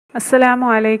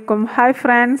Assalamualaikum. Hi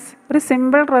friends. ഒരു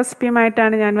simple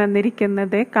റെസിപ്പിയുമായിട്ടാണ് ഞാൻ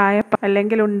വന്നിരിക്കുന്നത്. കായപ്പ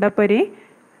അല്ലെങ്കിൽ ഉണ്ടപ്പൊരി.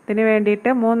 ഇതിനു വേണ്ടിയിട്ട്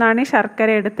 3 അണി ശർക്കര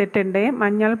എടുത്തിട്ടുണ്ട്.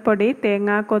 മഞ്ഞൾപ്പൊടി,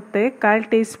 തേങ്ങാക്കൊത്ത്, 1/4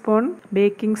 ടീസ്പൂൺ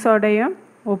ബേക്കിംഗ് സോഡയും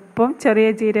ഉപ്പും ചെറിയ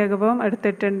ജീരകവും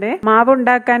എടുത്തിട്ടുണ്ട്. മാവ്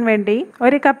ഉണ്ടാക്കാൻ വേണ്ടി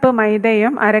 1 കപ്പ്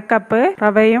മൈദയും 1/2 കപ്പ്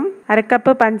റവയും 1/2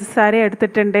 കപ്പ് പഞ്ചസാരയും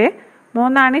എടുത്തിട്ടുണ്ട്.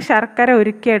 3 അണി ശർക്കര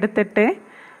ഉരുക്കി എടുത്തിട്ട്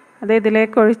അത്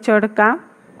ഇതിലേക്ക് ഒഴിച്ചു കൊടുക്കാം.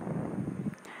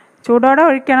 ചൂടോടെ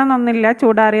ഒഴിക്കണമെന്നൊന്നുമില്ല,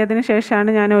 ചൂടാറിയതിന്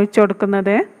ശേഷമാണ് ഞാൻ ഒഴിച്ചു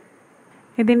കൊടുക്കുന്നത്.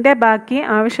 ഇതിൻ്റെ ബാക്കി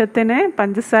ആവശ്യത്തിന്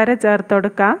പഞ്ചസാര ചേർത്ത്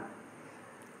കൊടുക്കാം.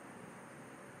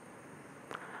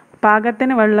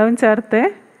 പാകത്തിന് വെള്ളവും ചേർത്ത്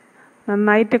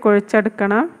നന്നായിട്ട്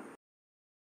കുഴച്ചെടുക്കണം.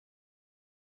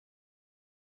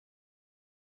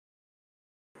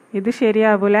 ഇത്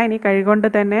ശരിയാവില്ല, ഇനി കൈകൊണ്ട്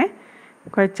തന്നെ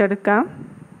കുഴച്ചെടുക്കാം.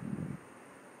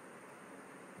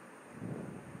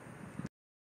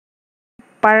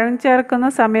 പഴം ചേർക്കുന്ന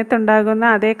സമയത്തുണ്ടാകുന്ന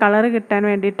അതേ കളർ കിട്ടാൻ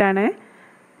വേണ്ടിയിട്ടാണ്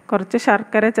കുറച്ച്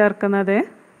ശർക്കര ചേർക്കുന്നത്.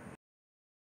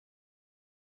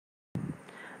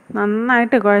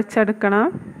 നന്നായിട്ട് കുഴച്ചെടുക്കണം.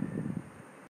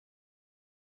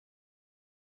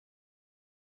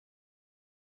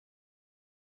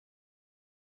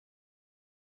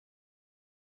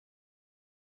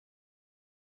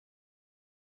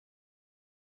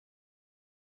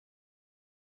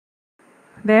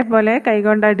 ഇതേപോലെ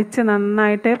കൈകൊണ്ട് അടിച്ച്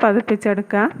നന്നായിട്ട്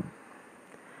പതിപ്പിച്ചെടുക്കുക.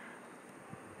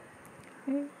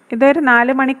 ഇതൊരു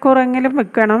 4 മണിക്കൂറെങ്കിലും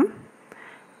വെക്കണം.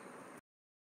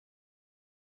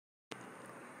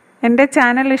 എൻ്റെ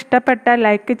ചാനൽ ഇഷ്ടപ്പെട്ടാൽ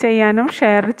ലൈക്ക് ചെയ്യാനും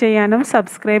ഷെയർ ചെയ്യാനും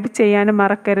സബ്സ്ക്രൈബ് ചെയ്യാനും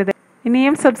മറക്കരുത്.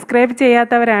 ഇനിയും സബ്സ്ക്രൈബ്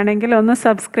ചെയ്യാത്തവരാണെങ്കിൽ ഒന്ന്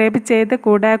സബ്സ്ക്രൈബ് ചെയ്ത്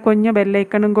കൂടെ കുഞ്ഞു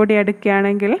ബെല്ലൈക്കണും കൂടി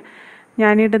അടിക്കുകയാണെങ്കിൽ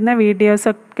ഞാനിടുന്ന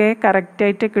വീഡിയോസൊക്കെ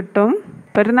കറക്റ്റായിട്ട് കിട്ടും.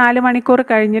 ഇപ്പോൾ ഒരു 4 മണിക്കൂർ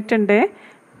കഴിഞ്ഞിട്ടുണ്ട്.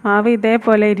 മാവ്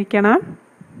ഇതേപോലെ ഇരിക്കണം.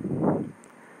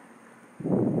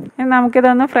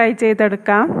 നമുക്കിതൊന്ന് ഫ്രൈ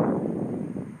ചെയ്തെടുക്കാം.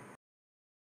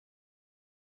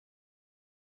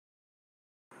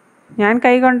 ഞാൻ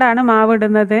കൈകൊണ്ടാണ് മാവ്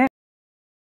ഇടുന്നത്.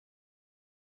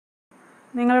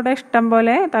 നിങ്ങളുടെ ഇഷ്ടം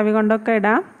പോലെ തവി കൊണ്ടൊക്കെ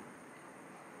ഇടാം.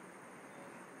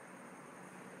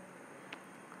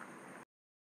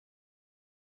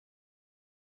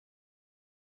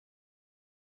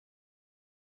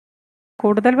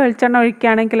 കൂടുതൽ വെളിച്ചെണ്ണ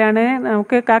ഒഴിക്കുകയാണെങ്കിലാണ്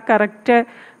നമുക്ക് കറക്റ്റ്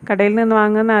കടയിൽ നിന്ന്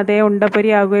വാങ്ങുന്ന അതേ ഉണ്ടപ്പൊരി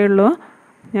ആവുകയുള്ളൂ.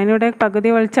 ഞാനിവിടെ പകുതി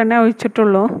വെളിച്ചെണ്ണ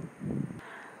ഒഴിച്ചിട്ടുള്ളൂ.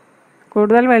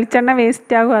 കൂടുതൽ വെളിച്ചെണ്ണ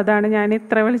വേസ്റ്റ് ആകും, അതാണ് ഞാൻ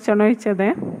ഇത്ര വെളിച്ചെണ്ണ ഒഴിച്ചത്.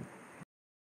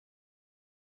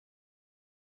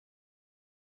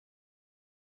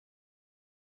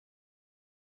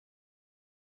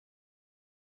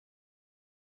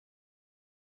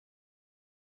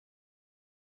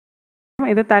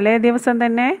 ഇത് തലേ ദിവസം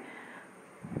തന്നെ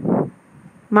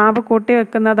മാവ് കൂട്ടി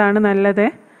വെക്കുന്നതാണ് നല്ലത്.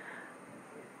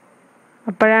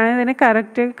 അപ്പോഴാണ് ഇതിന്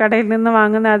കറക്റ്റ് കടയിൽ നിന്ന്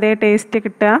വാങ്ങുന്ന അതേ ടേസ്റ്റ്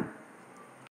കിട്ടുക.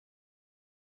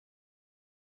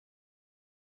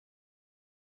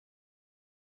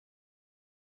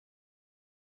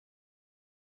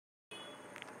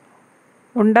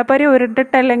 ഉണ്ടപ്പൊരി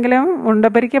ഉരുട്ടിട്ടല്ലെങ്കിലും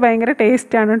ഉണ്ടപ്പൊരിക്ക് ഭയങ്കര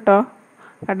ടേസ്റ്റാണ് കേട്ടോ.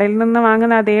 കടയിൽ നിന്ന്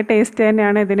വാങ്ങുന്ന അതേ ടേസ്റ്റ്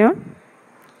തന്നെയാണ് ഇതിനും.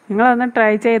 നിങ്ങളൊന്ന്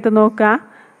ട്രൈ ചെയ്ത് നോക്കുക.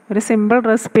 ഒരു സിമ്പിൾ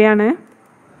റെസിപ്പിയാണ്.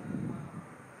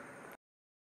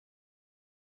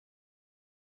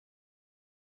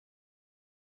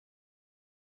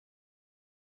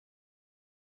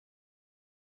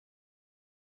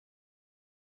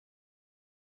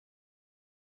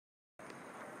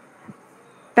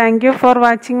 Thank you for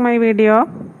watching my video.